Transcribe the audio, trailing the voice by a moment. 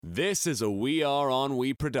This is a We Are On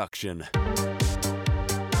We production.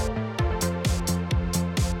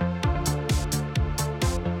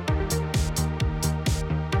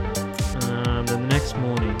 The next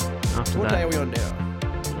morning after What that. day are we on now?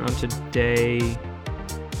 We're on to day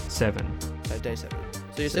 7. So day 7.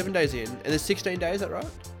 So you're 7 days in, and there's 16 days, is that right?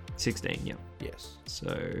 16, yeah. Yes. So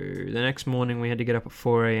the next morning we had to get up at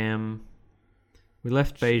 4 a.m. We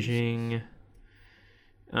left Beijing.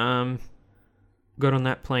 Got on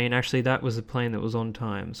that plane. Actually, that was the plane that was on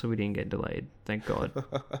time, so we didn't get delayed. Thank God.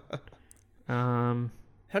 How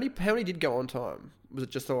many did go on time? Was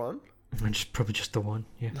it just the one? Probably just the one,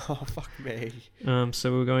 yeah. Oh, fuck me.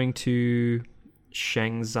 So we're going to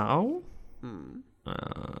Shangzhou.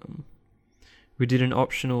 We did an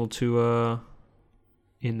optional tour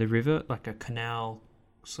in the river, like a canal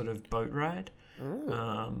sort of boat ride.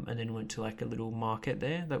 And then went to like a little market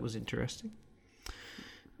there. That was interesting.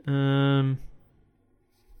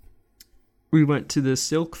 We went to the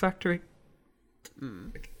silk factory.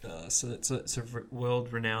 So it's a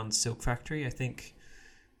world-renowned silk factory. I think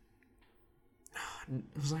it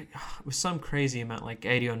was some crazy amount, like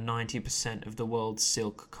 80 or 90% of the world's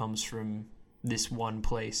silk comes from this one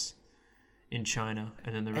place in China,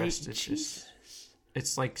 and then the rest is just,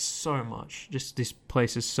 it's like so much. Just this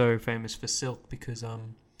place is so famous for silk because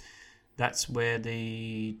that's where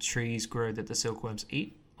the trees grow that the silkworms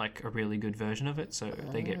eat, like a really good version of it. So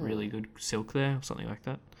they get really good silk there, or something like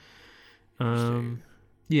that.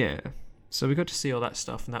 Yeah. So we got to see all that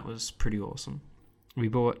stuff, and that was pretty awesome. I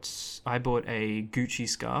bought a Gucci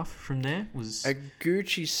scarf from there. A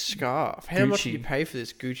Gucci scarf? How much did you pay for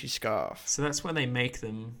this Gucci scarf? So that's where they make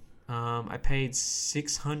them. I paid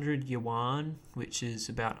 600 yuan, which is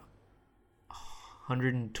about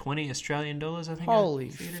 120 Australian dollars, I think. Holy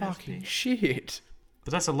fucking shit.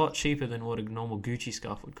 But that's a lot cheaper than what a normal Gucci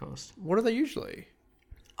scarf would cost. What are they usually?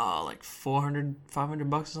 Like 400, 500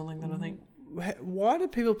 bucks or something like that, I think. Why do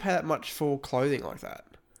people pay that much for clothing like that?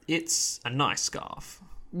 It's a nice scarf.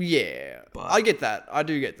 Yeah. But I get that. I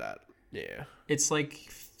do get that. Yeah. It's like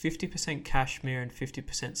 50% cashmere and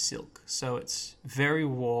 50% silk. So it's very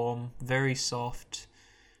warm, very soft.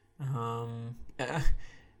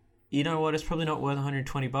 You know what? It's probably not worth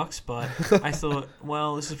 120 bucks, but I thought,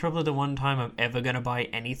 well, this is probably the one time I'm ever going to buy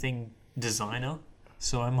anything designer.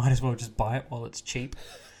 So I might as well just buy it while it's cheap.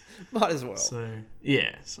 Might as well. So,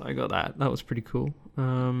 yeah. So I got that. That was pretty cool.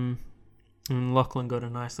 And Lachlan got a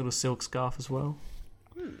nice little silk scarf as well.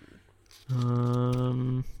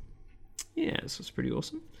 Yeah, this was pretty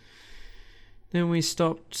awesome. Then we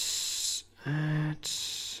stopped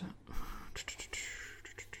at...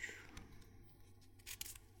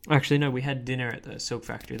 Actually, no, we had dinner at the Silk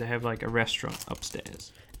Factory. They have like a restaurant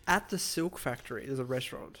upstairs. At the Silk Factory, there's a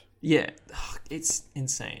restaurant. Yeah, it's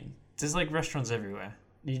insane. There's like restaurants everywhere.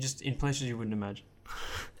 You just in places you wouldn't imagine.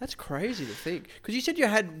 That's crazy to think. Because you said you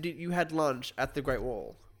had lunch at the Great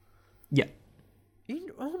Wall. Yeah.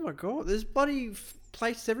 Oh my god, there's bloody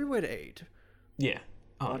places everywhere to eat. Yeah.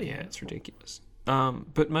 Oh Bloody yeah, hell. it's ridiculous.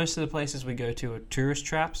 But most of the places we go to are tourist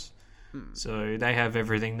traps. So they have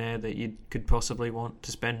everything there that you could possibly want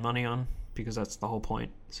to spend money on, because that's the whole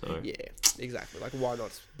point. So Yeah, exactly. Like, why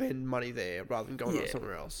not spend money there rather than going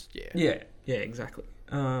somewhere else? Yeah. Yeah, exactly.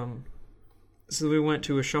 So we went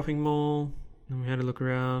to a shopping mall and we had a look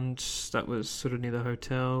around. That was sort of near the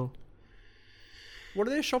hotel. What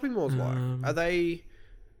are their shopping malls like? Are they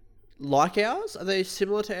like ours? Are they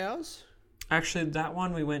similar to ours? Actually, that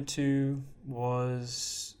one we went to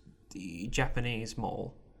was the Japanese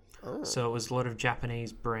mall. Oh. So it was a lot of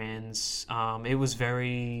Japanese brands. It was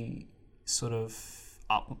very sort of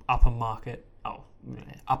upper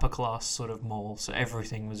class sort of mall. So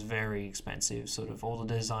everything was very expensive. Sort of all the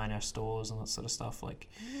designer stores and that sort of stuff. Like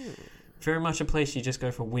very much a place you just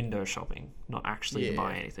go for window shopping, not actually to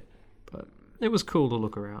buy anything. But it was cool to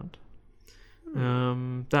look around.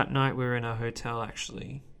 That night we were in a hotel.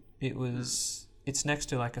 Actually, it's next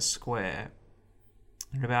to like a square.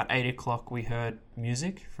 And about 8 o'clock, we heard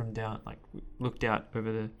music from down. Like, we looked out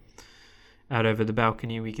over the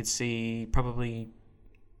balcony. We could see probably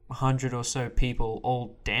 100 or so people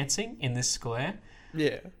all dancing in this square.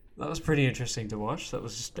 Yeah. That was pretty interesting to watch. That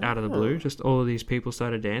was just out of the blue. Just all of these people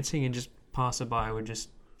started dancing, and just passerby would just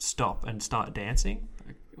stop and start dancing.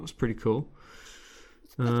 It was pretty cool.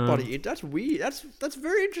 That's weird. That's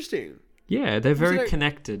very interesting. Yeah, they're very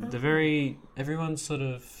connected. They're very... Everyone's sort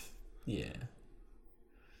of... Yeah.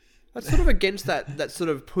 That's sort of against that sort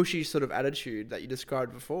of pushy sort of attitude that you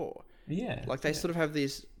described before. Yeah. Like they sort of have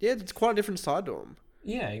these... Yeah, it's quite a different side to them.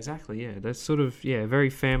 Yeah, exactly. Yeah, that's sort of very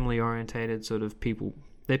family orientated sort of people.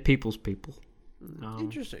 They're people's people.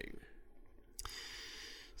 Interesting.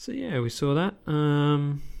 So yeah, we saw that.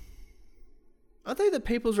 Are they the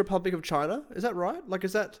People's Republic of China? Is that right? Like,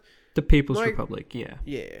 is that... The People's Like- Republic, yeah.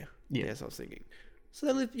 Yeah. Yeah. Yes, I was thinking.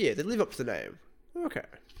 So they live up to the name. Okay.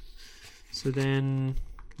 So then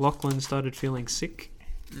Lachlan started feeling sick.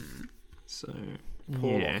 So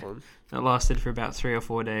Poor yeah, Lachlan. that lasted for about 3 or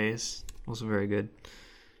 4 days. Wasn't very good,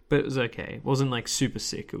 but it was okay. It wasn't like super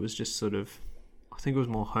sick. It was just sort of, I think it was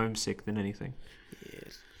more homesick than anything.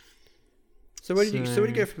 Yes. So where did you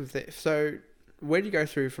go from there? So where did you go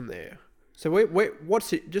through from there? So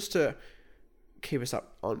what's it? Just to keep us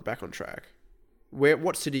back on track.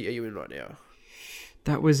 What city are you in right now?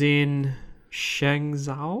 That was in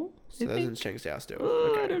Shangzhou. So that was in Shangzhou still. I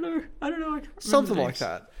Okay. don't know. I can't remember Something the like names.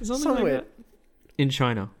 that. Something Somewhere. like that. In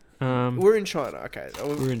China. We're in China. Okay.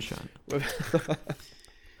 We're in China.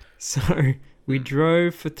 So we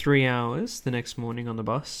drove for 3 hours the next morning on the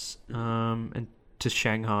bus, and to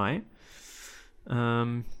Shanghai.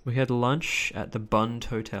 We had lunch at the Bund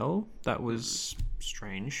Hotel. That was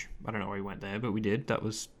strange. I don't know why we went there, but we did.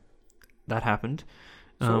 That happened.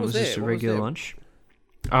 So it was just a regular there? lunch.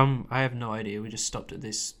 I have no idea. We just stopped at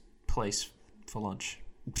this place for lunch.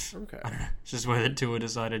 Okay. I don't know. It's just where the tour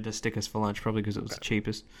decided to stick us for lunch, probably because it was the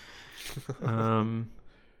cheapest.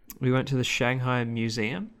 We went to the Shanghai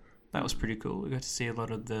Museum. That was pretty cool. We got to see a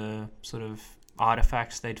lot of the sort of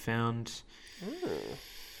artifacts they'd found.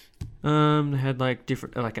 They had like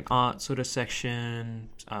different, like an art sort of section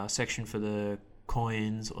for the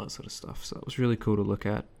coins, all that sort of stuff. So it was really cool to look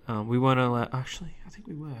at. We weren't allowed. Actually, I think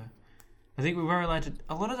we were. I think we were allowed to.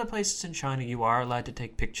 A lot of the places in China, you are allowed to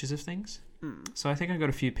take pictures of things. So I think I got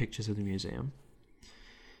a few pictures of the museum.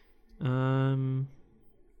 Are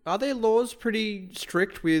their laws pretty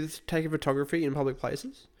strict with taking photography in public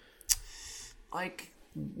places? Like,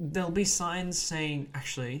 there'll be signs saying,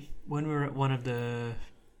 actually, when we were at one of the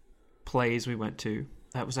plays we went to,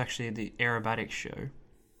 that was actually the aerobatics show.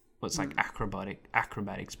 Well, it's like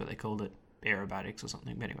acrobatics, but they called it aerobatics or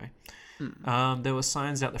something. But anyway, there were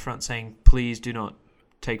signs out the front saying, please do not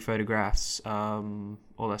take photographs, all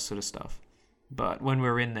that sort of stuff. But when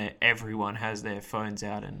we're in there, everyone has their phones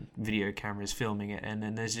out and video cameras filming it. And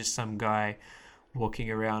then there's just some guy walking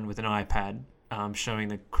around with an iPad showing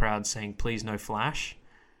the crowd saying, please no flash.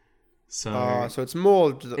 So it's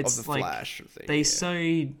more of the it's like flash thing. they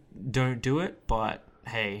say don't do it, but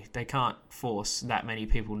hey, they can't force that many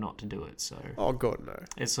people not to do it. So Oh, God, no.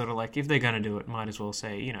 it's sort of like, if they're going to do it, might as well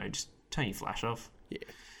say, just turn your flash off. Yeah.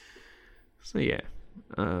 So yeah.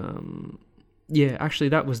 Yeah, actually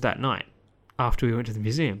that was that night. After we went to the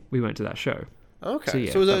museum, we went to that show. Okay. So,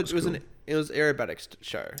 yeah, So that was it was aerobatics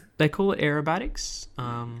show. They call it aerobatics.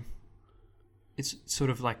 It's sort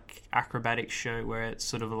of like acrobatic show where it's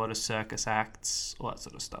sort of a lot of circus acts, all that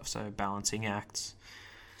sort of stuff. So balancing acts.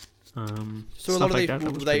 So a stuff lot of like these, that. That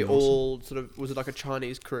were was they pretty awesome. all sort of, was it like a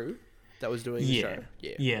Chinese crew that was doing the show?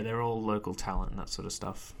 Yeah. Yeah, they're all local talent and that sort of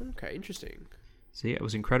stuff. Okay, interesting. So yeah, it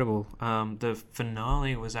was incredible. The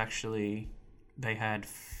finale was actually, they had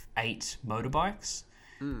 8 motorbikes.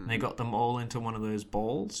 And they got them all into one of those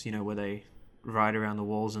balls, where they ride around the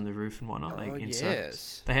walls and the roof and whatnot.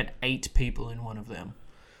 Yes. They had 8 people in one of them.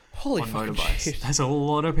 Holy on fucking motorbikes. shit. There's a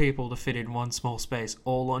lot of people to fit in one small space,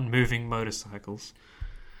 all on moving motorcycles.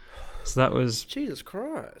 So that was Jesus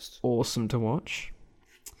Christ. awesome to watch.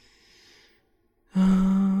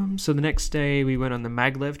 So the next day we went on the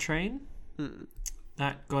Maglev train.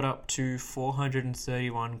 That got up to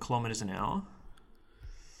 431 kilometers an hour.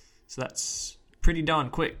 So that's pretty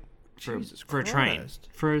darn quick for a train. Christ.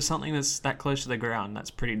 For something that's that close to the ground, that's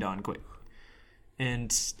pretty darn quick.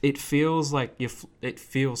 And it feels like you're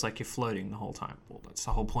floating the whole time. Well, that's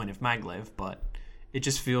the whole point of Maglev, but it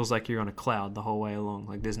just feels like you're on a cloud the whole way along.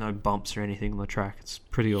 Like there's no bumps or anything on the track. It's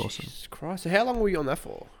pretty awesome. Jesus Christ. So how long were you on that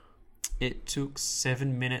for? It took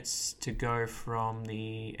 7 minutes to go from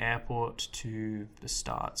the airport to the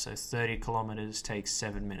start. So 30 kilometers takes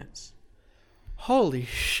 7 minutes. Holy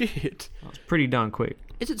shit. That's pretty darn quick.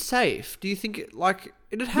 Is it safe? Do you think it'd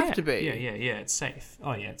have to be? Yeah, it's safe.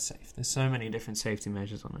 Oh yeah, it's safe. There's so many different safety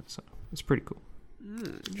measures on it, so it's pretty cool.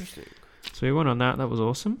 Interesting. So we went on that. That was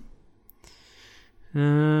awesome.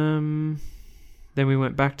 Then we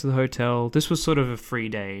went back to the hotel. This was sort of a free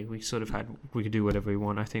day. We could do whatever we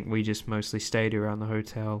want. I think we just mostly stayed around the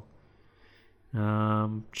hotel.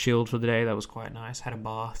 Chilled for the day. That was quite nice. Had a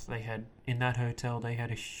bath. In that hotel, they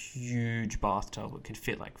had a huge bathtub. It could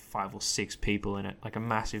fit like 5 or 6 people in it, like a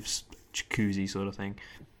massive jacuzzi sort of thing.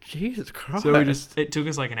 Jesus Christ. So it took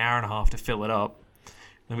us like an hour and a half to fill it up.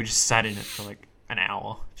 Then we just sat in it for like an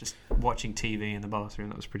hour just watching TV in the bathroom.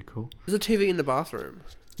 That was pretty cool. There's a TV in the bathroom.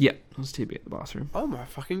 Yeah, there's TV in the bathroom. Oh my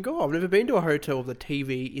fucking god! I've never been to a hotel with a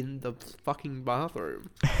TV in the fucking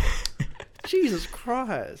bathroom. Jesus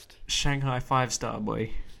Christ! Shanghai 5-star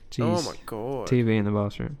boy. Jeez. Oh my god! TV in the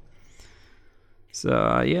bathroom.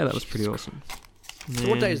 So yeah, that was pretty awesome. So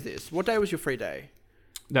what day is this? What day was your free day?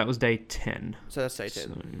 That was day 10. So that's day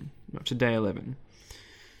 10. So, up to day 11.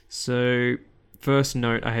 So, first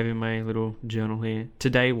note I have in my little journal here.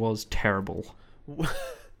 Today was terrible.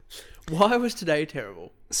 Why was today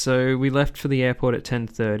terrible? So, we left for the airport at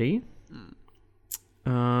 10:30.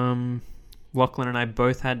 Lachlan and I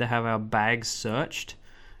both had to have our bags searched.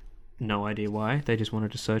 No idea why. They just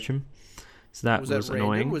wanted to search them. So that was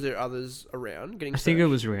annoying. Random? Was there others around getting searched? I think it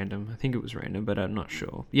was random, but I'm not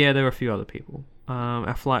sure. Yeah, there were a few other people.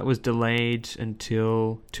 Our flight was delayed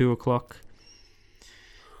until 2 o'clock.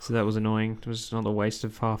 So that was annoying. It was another waste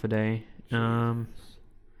of half a day.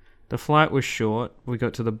 The flight was short. We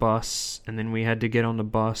got to the bus, and then we had to get on the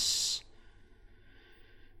bus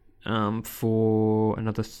for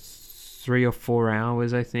another 3 or 4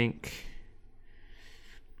 hours, I think.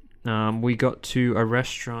 We got to a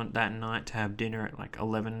restaurant that night to have dinner at like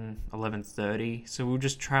 11:30. So we were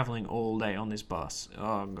just traveling all day on this bus.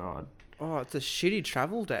 Oh, God. Oh, it's a shitty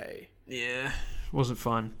travel day. Yeah, wasn't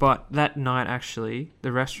fun. But that night, actually,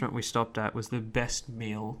 the restaurant we stopped at was the best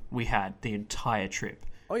meal we had the entire trip.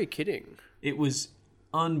 Oh, you're kidding. It was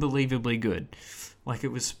unbelievably good. Like, it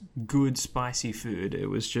was good, spicy food. It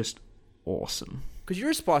was just awesome. Because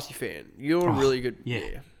you're a spicy fan. You're really good.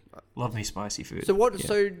 Yeah. Love me spicy food. So what? Yeah.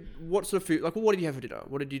 So what sort of food? Like, what did you have for dinner?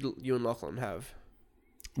 What did you and Lachlan have?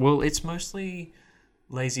 Well, it's mostly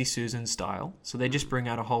Lazy Susan style. So they just bring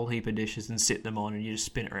out a whole heap of dishes and sit them on, and you just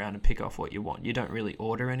spin it around and pick off what you want. You don't really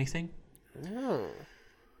order anything. Oh.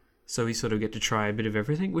 So we sort of get to try a bit of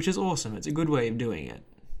everything, which is awesome. It's a good way of doing it.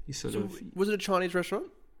 You Was it a Chinese restaurant?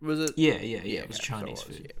 Was it? Yeah. It was Chinese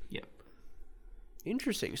food. Yeah.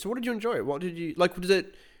 Interesting. So what did you enjoy? What did you like?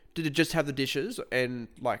 Did it just have the dishes and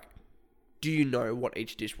like? Do you know what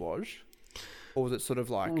each dish was, or was it sort of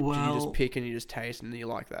like did you just pick and you just taste and you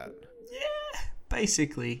like that? Yeah,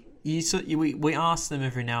 basically. We ask them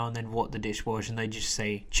every now and then what the dish was, and they just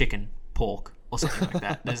say chicken, pork, or something like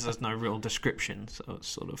that. There's no real description, so it's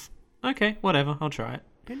sort of okay, whatever. I'll try it.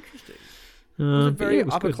 Interesting. Was it very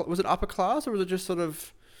upper? Good. Was it upper class, or was it just sort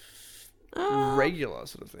of regular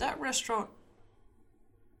sort of thing? That restaurant,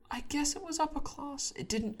 I guess it was upper class.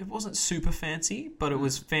 It wasn't super fancy, but it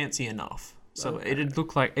was fancy enough. So it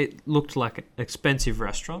looked like an expensive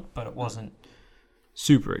restaurant, but it wasn't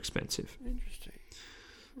super expensive. Interesting.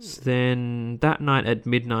 So then that night at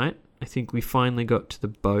midnight, I think we finally got to the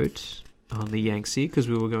boat on the Yangtze because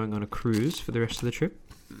we were going on a cruise for the rest of the trip.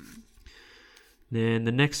 Then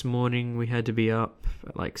the next morning we had to be up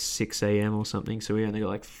at like 6 a.m. or something, so we only got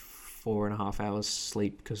like 4.5 hours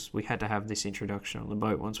sleep because we had to have this introduction on the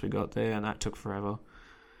boat once we got there, and that took forever.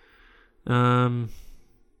 And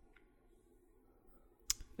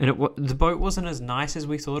the boat wasn't as nice as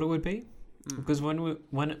we thought it would be, because when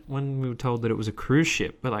we were told that it was a cruise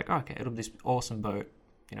ship, we're like, okay, it'll be this awesome boat,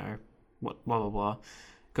 blah blah blah.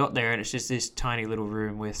 Got there and it's just this tiny little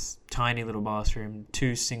room with tiny little bathroom,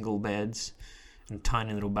 2 single beds, and a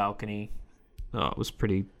tiny little balcony. Oh, it was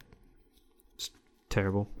pretty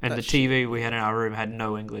terrible. And the TV we had in our room had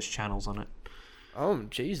no English channels on it. Oh,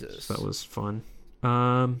 Jesus. So that was fun.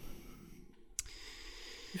 But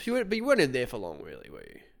you weren't in there for long, really, were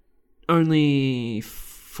you? Only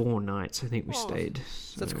 4 nights, I think we stayed.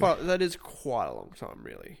 So. That is quite a long time,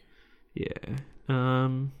 really. Yeah.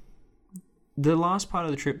 The last part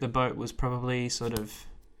of the trip, the boat was probably sort of...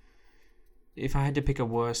 If I had to pick a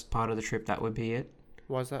worst part of the trip, that would be it.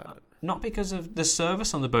 Why is that? Not because of... The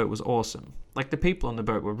service on the boat was awesome. Like, the people on the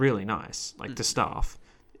boat were really nice. Like, the staff.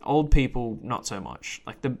 Old people, not so much.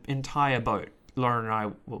 Like, the entire boat.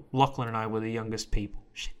 Lachlan and I were the youngest people.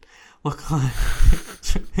 Shit. Lachlan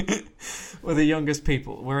were the youngest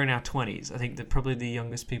people. We're in our 20s. I think that probably the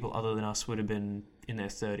youngest people other than us would have been in their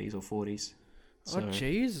 30s or 40s. So, oh,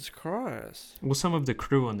 Jesus Christ. Well, some of the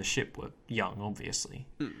crew on the ship were young, obviously.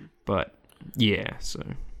 But, yeah, so...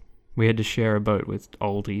 We had to share a boat with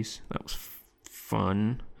oldies. That was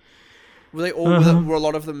fun. Were they all? Were a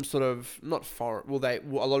lot of them sort of not foreign? Were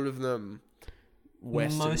a lot of them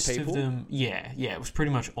Western Most people? of them, yeah. It was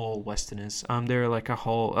pretty much all Westerners. There were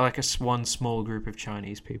one small group of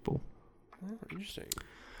Chinese people. Oh, interesting.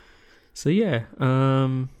 So yeah,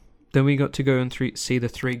 then we got to go and see the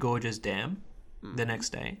Three Gorges Dam the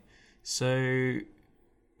next day. So, do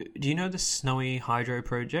you know the Snowy Hydro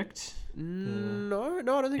project? No, I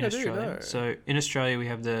don't think I do. No. So in Australia we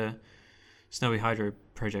have the Snowy Hydro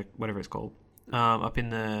project, whatever it's called, up in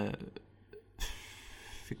the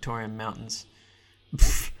Victorian mountains.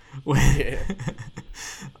 Yeah.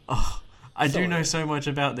 I do know so much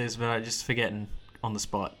about this, but I'm just forgetting on the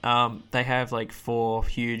spot. They have like 4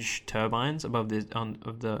 huge turbines above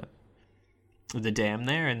the dam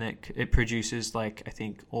there, and it produces like, I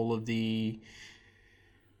think, all of the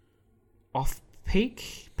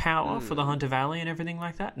off-peak power for the Hunter Valley and everything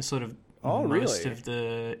like that, and sort of most of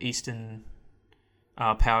the eastern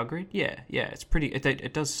power grid. Yeah, it's pretty.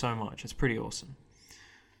 It does so much. It's pretty awesome.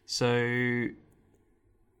 So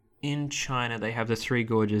in China, they have the Three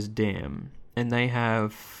Gorges Dam, and they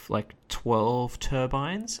have like 12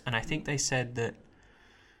 turbines, and I think they said that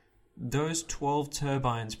those 12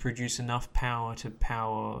 turbines produce enough power to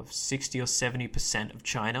power 60 or 70% of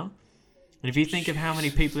China. And if you think of how many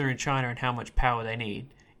people are in China and how much power they need,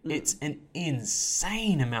 it's an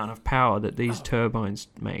insane amount of power that these turbines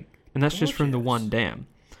make. And that's just from the one dam.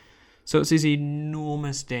 So it's this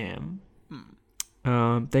enormous dam.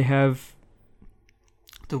 They have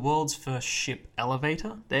the world's first ship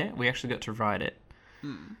elevator there. We actually got to ride it.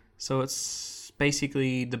 So it's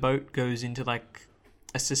basically the boat goes into like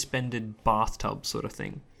a suspended bathtub sort of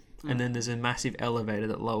thing. And then there's a massive elevator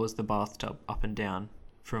that lowers the bathtub up and down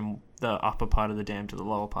from the upper part of the dam to the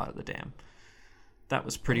lower part of the dam. That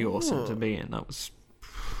was pretty awesome to be in. That was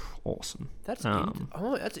awesome. That's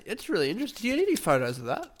it's really interesting. Do you need any photos of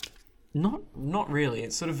that? Not really.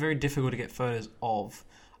 It's sort of very difficult to get photos of.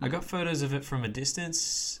 I got photos of it from a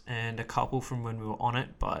distance and a couple from when we were on it,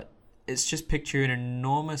 but it's just picture an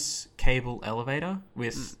enormous cable elevator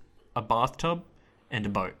with a bathtub and a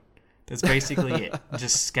boat. That's basically it.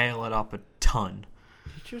 Just scale it up a ton.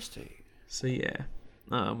 Interesting. So yeah,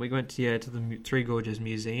 we went to the Three Gorges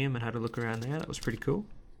Museum and had a look around there. That was pretty cool.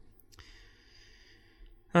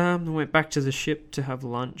 Then went back to the ship to have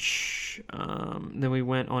lunch. Then we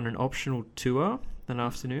went on an optional tour that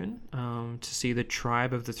afternoon to see the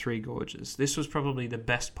Tribe of the Three Gorges. This was probably the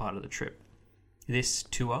best part of the trip. This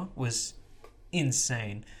tour was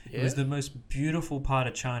insane. Yeah. It was the most beautiful part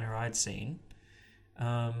of China I'd seen.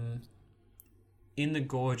 In the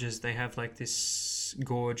gorges, they have like this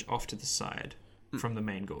gorge off to the side from the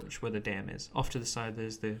main gorge where the dam is. Off to the side,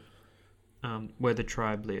 there's the where the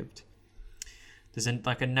tribe lived. There's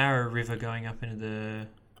like a narrow river going up into the.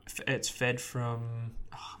 It's fed from.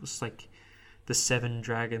 It's like the Seven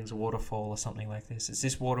Dragons waterfall or something like this. It's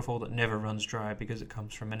this waterfall that never runs dry because it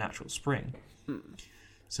comes from a natural spring.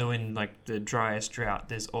 So in like the driest drought,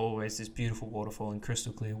 there's always this beautiful waterfall and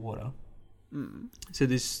crystal clear water. So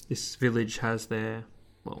this village has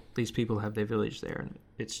these people have their village there, and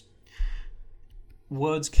it's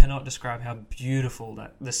words cannot describe how beautiful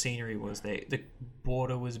that the scenery was there. The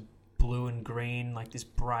water was blue and green, like this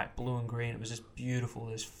bright blue and green. It was just beautiful.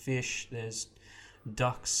 There's fish, there's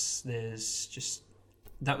ducks, there's just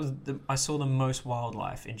I saw the most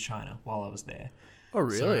wildlife in China while I was there. Oh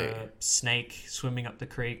really? So, snake swimming up the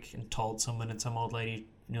creek and told someone, and some old lady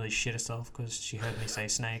nearly shit herself because she heard me say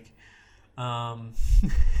snake.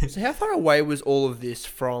 So how far away was all of this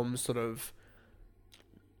from sort of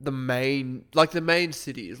the main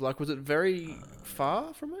cities? Like, was it very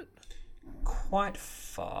far from it? Quite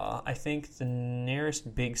far. I think the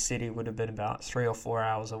nearest big city would have been about 3 or 4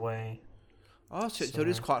 hours away. Oh, so it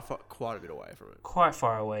is quite a bit away from it. Quite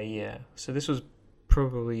far away, yeah. So this was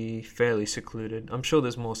probably fairly secluded. I'm sure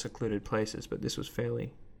there's more secluded places, but this was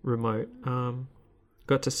fairly remote.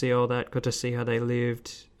 Got to see all that. Got to see how they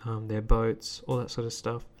lived, their boats, all that sort of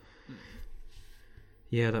stuff.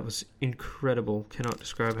 Yeah, that was incredible. Cannot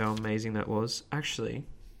describe how amazing that was. Actually,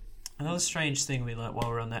 another strange thing we learnt while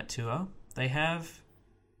we were on that tour, they have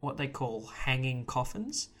what they call hanging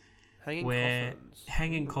coffins.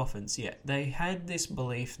 Hanging coffins, yeah. They had this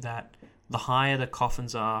belief that the higher the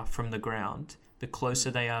coffins are from the ground, the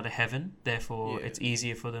closer they are to heaven. Therefore, it's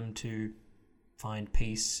easier for them to find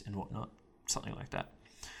peace and whatnot. Something like that.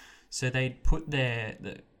 So they'd put their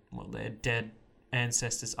dead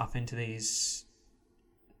ancestors up into these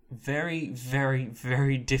very, very,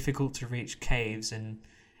 very difficult to reach caves and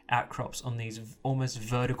outcrops on these almost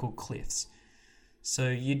vertical cliffs. So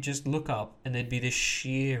you'd just look up and there'd be this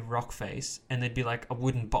sheer rock face and there'd be like a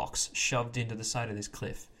wooden box shoved into the side of this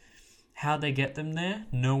cliff. How they get them there,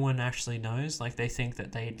 no one actually knows. Like, they think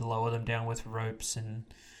that they'd lower them down with ropes and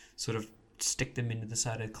sort of stick them into the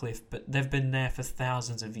side of the cliff, but they've been there for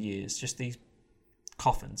thousands of years, just these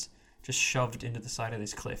coffins just shoved into the side of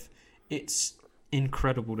this cliff. It's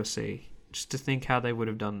incredible to see. Just to think how they would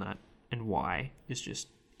have done that and why is just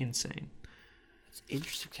insane. It's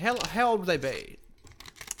interesting. How old would they be?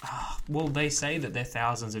 Well, they say that they're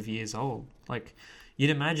thousands of years old. Like, you'd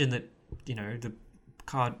imagine that the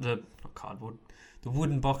not cardboard, the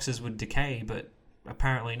wooden boxes would decay, but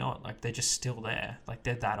apparently not. Like, they're just still there. Like,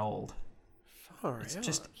 they're that old. It's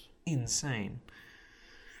just insane.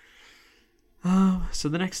 So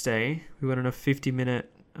the next day, we went on a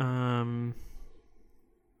 50-minute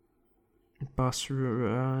bus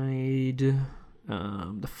ride.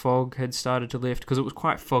 The fog had started to lift because it was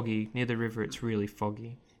quite foggy near the river. It's really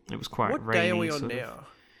foggy. It was quite rainy. What day are we on now?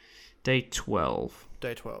 Day 12.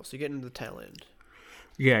 Day 12. So you're getting to the tail end.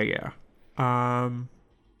 Yeah.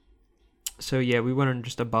 So yeah, we went on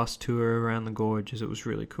just a bus tour around the gorges. It was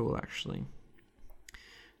really cool, actually.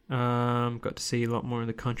 Got to see a lot more of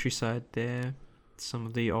the countryside there. Some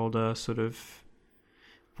of the older sort of...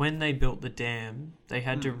 When they built the dam, they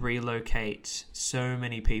had to relocate so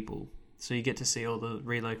many people. So you get to see all the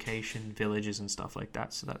relocation villages and stuff like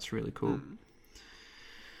that. So that's really cool.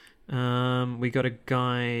 We got a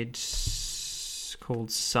guide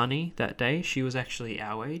called Sunny that day. She was actually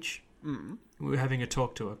our age. We were having a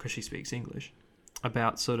talk to her because she speaks English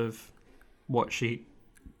about sort of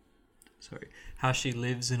how she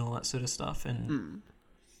lives and all that sort of stuff. And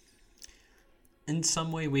in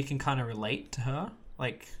some way we can kind of relate to her.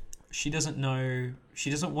 Like, she doesn't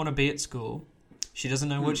want to be at school. She doesn't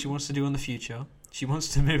know what she wants to do in the future. She wants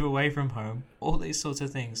to move away from home. All these sorts of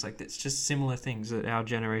things. Like, it's just similar things that our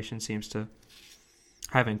generation seems to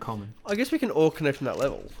have in common. I guess we can all connect on that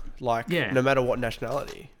level. Like, no matter what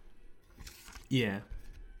nationality. Yeah.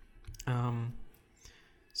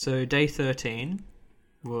 So day 13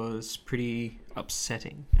 was pretty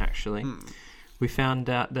upsetting, actually. We found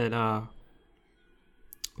out that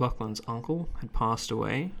Lachlan's uncle had passed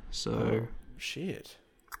away. So... shit.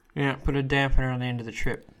 Yeah, put a dampener on the end of the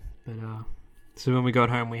trip. But so when we got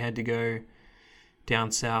home, we had to go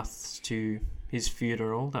down south to his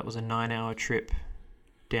funeral. That was a 9-hour trip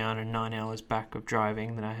down and 9 hours back of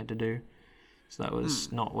driving that I had to do. So that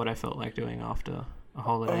was not what I felt like doing after a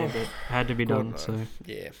holiday, but it had to be done. No. So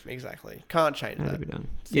yeah, exactly. Can't change that. Had to be done.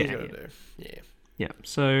 Yeah.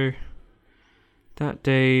 So that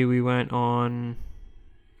day we went on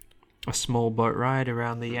a small boat ride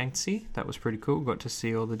around the Yangtze. That was pretty cool. Got to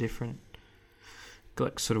see all the different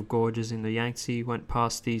sort of gorges in the Yangtze. Went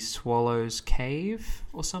past the Swallows Cave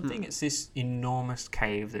or something. It's this enormous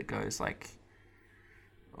cave that goes like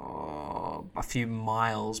a few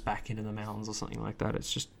miles back into the mountains or something like that.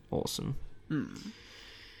 It's just awesome.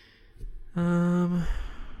 What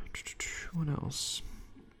else?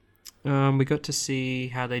 We got to see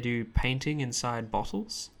how they do painting inside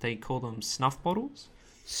bottles. They call them snuff bottles.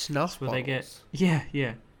 Snuff bottles? They get... Yeah.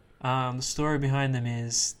 The story behind them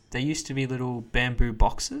is they used to be little bamboo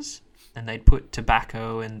boxes and they'd put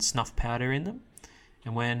tobacco and snuff powder in them.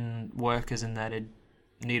 And when workers and that'd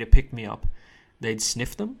need a pick-me-up, they'd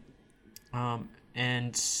sniff them.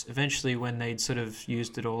 And eventually when they'd sort of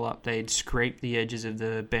used it all up, they'd scrape the edges of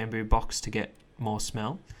the bamboo box to get more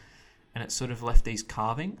smell. And it sort of left these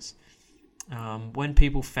carvings. When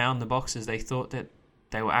people found the boxes, they thought that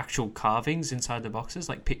they were actual carvings inside the boxes,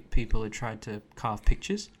 like people had tried to carve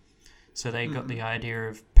pictures. So they got the idea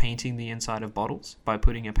of painting the inside of bottles by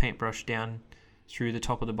putting a paintbrush down through the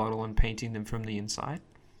top of the bottle and painting them from the inside.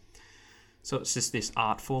 So it's just this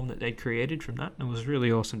art form that they'd created from that. And it was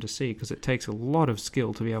really awesome to see because it takes a lot of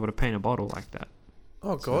skill to be able to paint a bottle like that.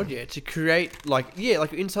 Oh, God, yeah. To create,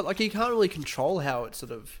 inside, like, you can't really control how it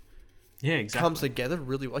sort of comes together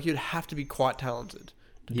really. Like, you'd have to be quite talented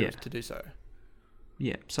to do so.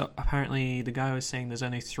 Yeah, so apparently the guy was saying there's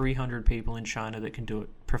only 300 people in China that can do it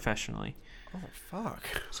professionally. Oh,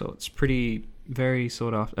 fuck. So it's very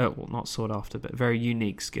sought after, well, not sought after, but very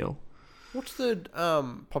unique skill. What's the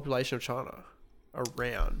population of China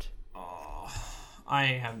around? Oh, I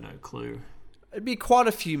have no clue. It'd be quite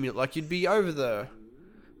a few million. Like, you'd be over the...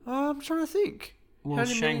 I'm trying to think. Well,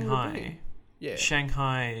 Shanghai,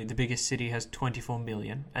 the biggest city, has 24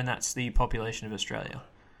 million, and that's the population of Australia.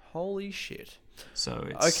 Holy shit. So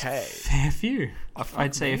it's a fair few.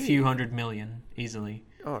 I'd say a few 100 million, easily.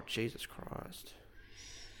 Oh, Jesus Christ.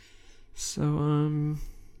 So,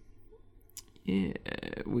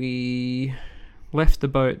 we left the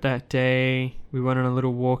boat that day. We went on a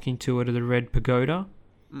little walking tour to the Red Pagoda.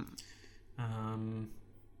 I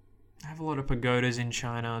have a lot of pagodas in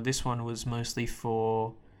China. This one was mostly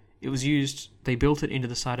they built it into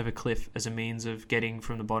the side of a cliff as a means of getting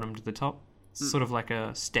from the bottom to the top. Sort of like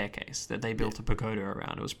a staircase that they built a pagoda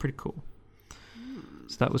around. It was pretty cool.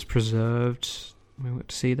 So that was preserved. We went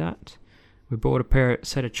to see that. We bought a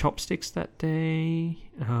set of chopsticks that day.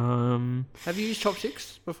 Have you used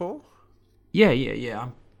chopsticks before? Yeah.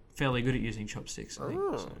 I'm fairly good at using chopsticks, I think.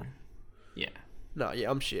 Oh. So, yeah. No,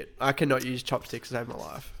 yeah, I'm shit. I cannot use chopsticks to save my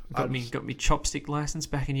life. Got me chopstick license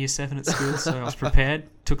back in year 7 at school, so I was prepared.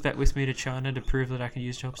 Took that with me to China to prove that I could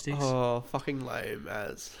use chopsticks. Oh, fucking lame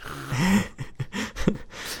as.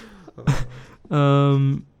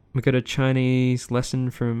 We got a Chinese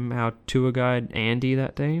lesson from our tour guide Andy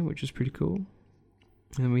that day, which was pretty cool.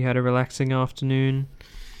 And we had a relaxing afternoon.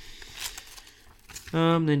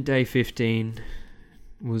 Then day 15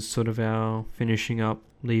 was sort of our finishing up,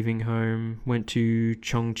 leaving home. Went to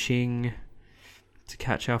Chongqing to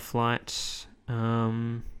catch our flight.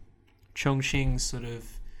 Chongqing's sort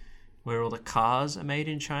of where all the cars are made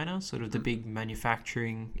in China, sort of the big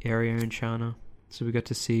manufacturing area in China. So we got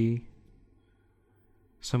to see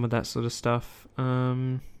some of that sort of stuff.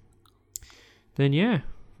 Then yeah,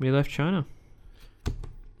 we left China.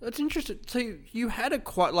 That's interesting. So you had a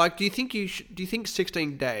quite like. Do you think do you think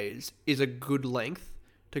 16 days is a good length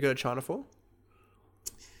to go to China for?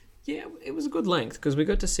 Yeah, it was a good length because we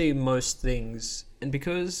got to see most things, and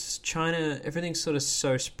because China, everything's sort of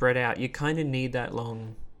so spread out, you kind of need that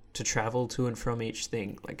long to travel to and from each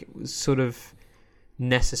thing. Like, it was sort of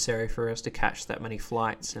necessary for us to catch that many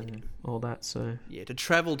flights and all that. So yeah, to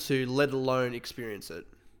travel to, let alone experience it,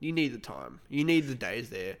 you need the time. You need the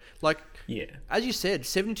days there. Like, yeah, as you said,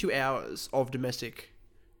 72 hours of domestic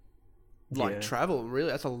travel.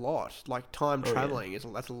 Really, that's a lot. Like, time traveling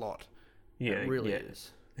that's a lot. Yeah, it really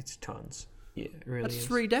is. It's tons. Yeah, it really That's is.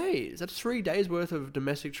 3 days. That's 3 days worth of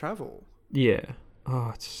domestic travel. Yeah.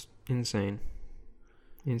 Oh, it's insane.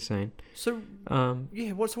 So,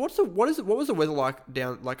 yeah. What was the weather like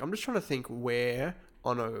down? Like, I'm just trying to think where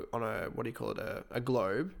on a what do you call it, a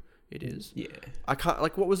globe it is. Yeah. I can't,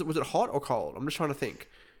 like, what was it? Was it hot or cold? I'm just trying to think.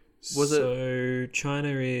 So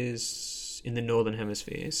China is in the northern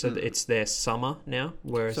hemisphere, so it's their summer now,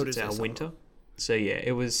 whereas it's our winter. So yeah,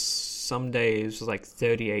 it was some days like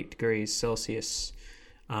 38 degrees Celsius,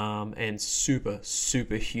 and super,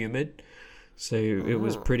 super humid. So it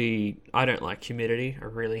was pretty. I don't like humidity. I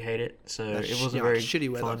really hate it. So it wasn't very shitty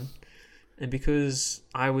weather. fun. And because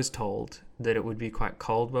I was told that it would be quite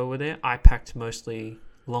cold while we're there, I packed mostly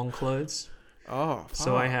long clothes. Oh, fuck.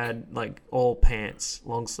 So I had like all pants,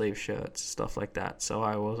 long sleeve shirts, stuff like that. So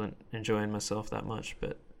I wasn't enjoying myself that much.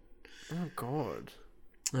 But oh god.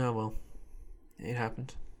 Oh well. It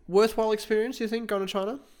happened. Worthwhile experience, you think, going to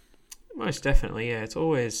China? Most definitely, yeah. It's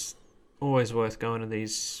always worth going to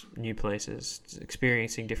these new places,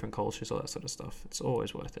 experiencing different cultures, all that sort of stuff. It's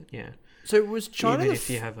always worth it, yeah. So was China... Even if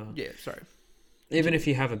you have a... Yeah, sorry. Even if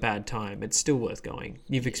you have a bad time, it's still worth going.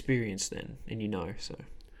 You've experienced then, and you know, so...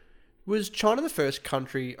 Was China the first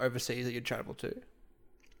country overseas that you'd travel to?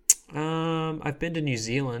 I've been to New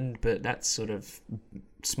Zealand, but that's sort of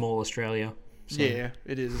small Australia. So. Yeah,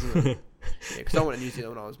 it is, isn't it? Yeah, because I went to New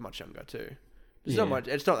Zealand when I was much younger too. It's not much.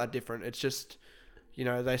 It's not that different. It's just, you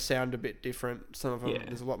know, they sound a bit different. Some of them,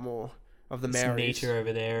 there's a lot more of the Maoris. It's neater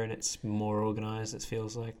over there, and it's more organised. It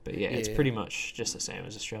feels like, but it's pretty much just the same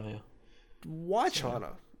as Australia. Why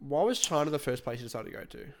China? Why was China the first place you decided to go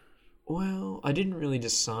to? Well, I didn't really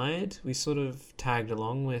decide. We sort of tagged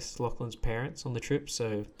along with Lachlan's parents on the trip,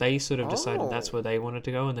 so they sort of decided that's where they wanted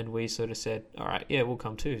to go, and then we sort of said, all right, yeah, we'll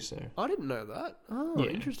come too. So I didn't know that. Oh,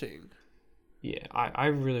 interesting. Yeah, I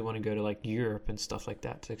really want to go to like Europe and stuff like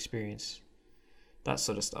that to experience that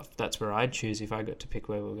sort of stuff. That's where I'd choose if I got to pick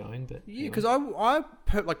where we're going. But yeah, because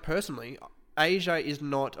personally, Asia is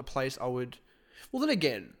not a place I would. Well, then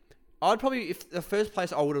again, I'd probably, if the first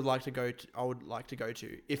place I would like to go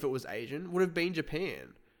to if it was Asian would have been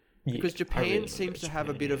Japan, because Japan really seems to have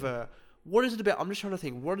a bit of a. What is it about? I'm just trying to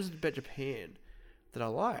think. What is it about Japan that I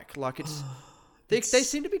like? Like it's. They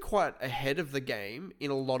seem to be quite ahead of the game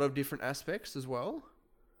in a lot of different aspects as well.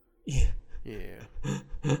 Yeah.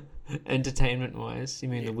 Yeah. Entertainment-wise, you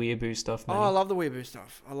mean the weeaboo stuff, man? Oh, I love the weeaboo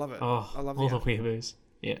stuff. I love it. Oh, I love all the weeaboos.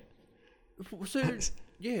 Yeah. So,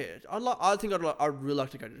 yeah, I think I'd really like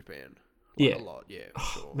to go to Japan. A lot, yeah, for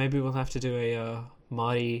sure. Maybe we'll have to do a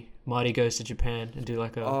Marty Goes to Japan and do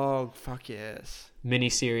like a... Oh, fuck yes.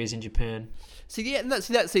 Mini-series in Japan. See, yeah,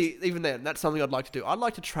 even then, that's something I'd like to do. I'd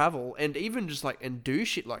like to travel and even just and do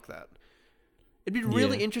shit like that. It'd be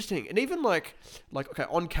really interesting, and even like okay,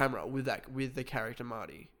 on camera with the character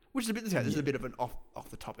Marty, which is a bit this is a bit of an off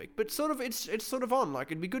the topic, but sort of it's sort of on. Like,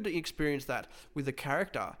 it'd be good to experience that with the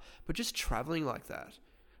character, but just traveling like that,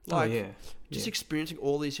 just experiencing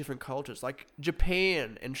all these different cultures. Like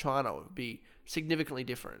Japan and China would be significantly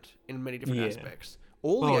different in many different aspects.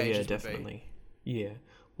 All the Asians definitely. Yeah.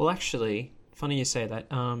 Well, actually, funny you say that.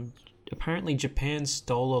 Apparently, Japan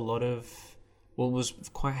stole a lot of... was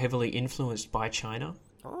quite heavily influenced by China.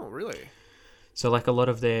 Oh, really? So like a lot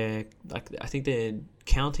of their, like I think their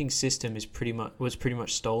counting system was pretty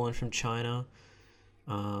much stolen from China.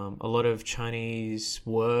 A lot of Chinese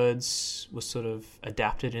words were sort of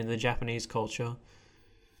adapted into the Japanese culture.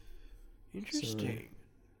 Interesting.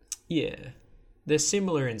 So, yeah, they're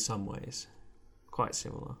similar in some ways, quite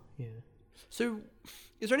similar. Yeah. So,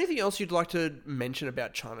 is there anything else you'd like to mention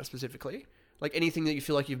about China specifically? Like anything that you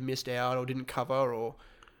feel like you've missed out or didn't cover or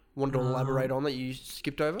wanted to elaborate on that you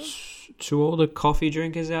skipped over? To all the coffee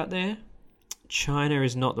drinkers out there, China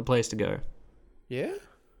is not the place to go. Yeah?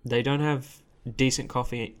 They don't have decent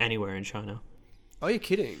coffee anywhere in China. Oh, you're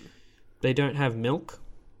kidding. They don't have milk,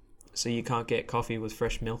 so you can't get coffee with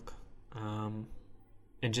fresh milk.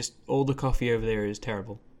 And just all the coffee over there is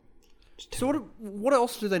terrible. So what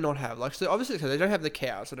else do they not have? Like, so obviously they don't have the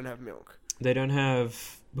cows, they don't have milk. They don't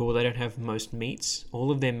have most meats.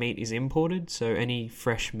 All of their meat is imported, so any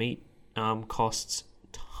fresh meat costs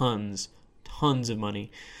tons of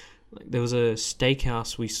money. Like, there was a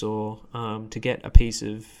steakhouse we saw to get a piece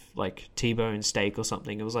of like T-bone steak or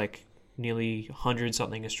something. It was like nearly 100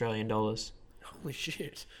 something Australian dollars. Holy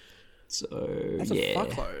shit! So that's a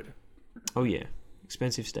fuckload. Oh yeah,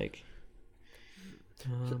 expensive steak. Is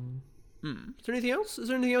there anything else? Is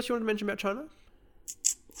there anything else you want to mention about China?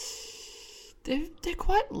 They're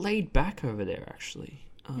quite laid back over there, actually.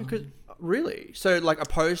 Because really, so like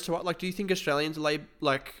opposed to what? Like, do you think Australians are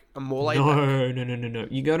more laid back? No.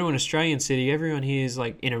 You go to an Australian city, everyone here is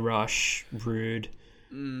like in a rush, rude.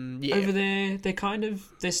 Yeah. Over there,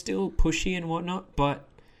 they're still pushy and whatnot, but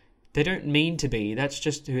they don't mean to be. That's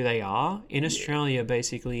just who they are. In Australia,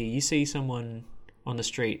 basically, you see someone on the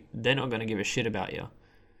street, they're not going to give a shit about you.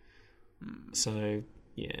 So,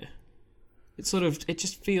 yeah. It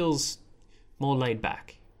just feels more laid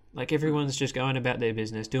back. Like, everyone's just going about their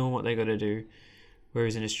business, doing what they got to do.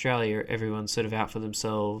 Whereas in Australia, everyone's sort of out for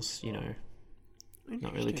themselves,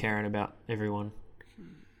 not really caring about everyone.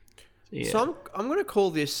 Yeah. So I'm going to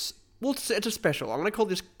call this... Well, it's a special. I'm going to call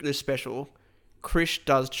this special Chris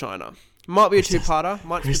Does China. Might be a two-parter.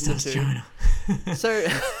 Might Chris split Does into two. China. So,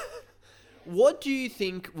 what do you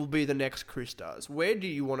think will be the next Chris Does? Where do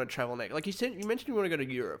you want to travel next? Like you mentioned you want to go to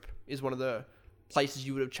Europe is one of the places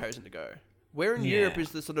you would have chosen to go. Where in Europe is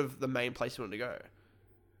the sort of the main place you want to go?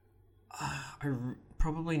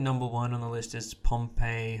 Probably number one on the list is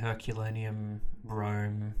Pompeii, Herculaneum,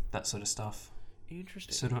 Rome, that sort of stuff.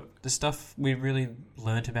 Interesting. Sort of the stuff we really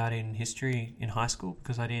learnt about in history in high school,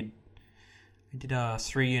 because I did a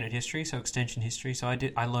 3-unit history, so extension history. So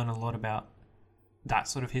I learned a lot about that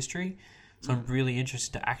sort of history. So I'm really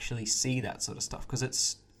interested to actually see that sort of stuff, because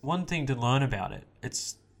it's one thing to learn about it.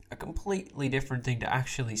 It's a completely different thing to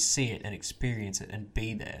actually see it and experience it and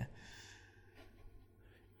be there.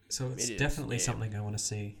 So it's definitely something I want to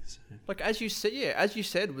see. So. Like as you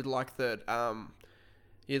said with like the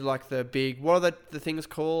you'd like the big, what are the things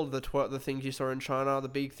called, the things you saw in China, the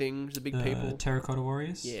big things, the big people, terracotta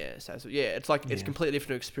warriors. Yes, it's like it's completely different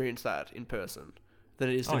to experience that in person than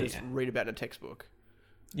it is to just read about in a textbook.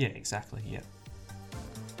 Yeah, exactly. Yeah,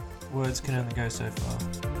 words can only go so far.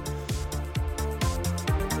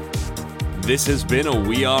 This has been a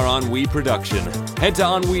We Are On We production. Head to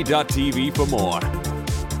onwe.tv for more.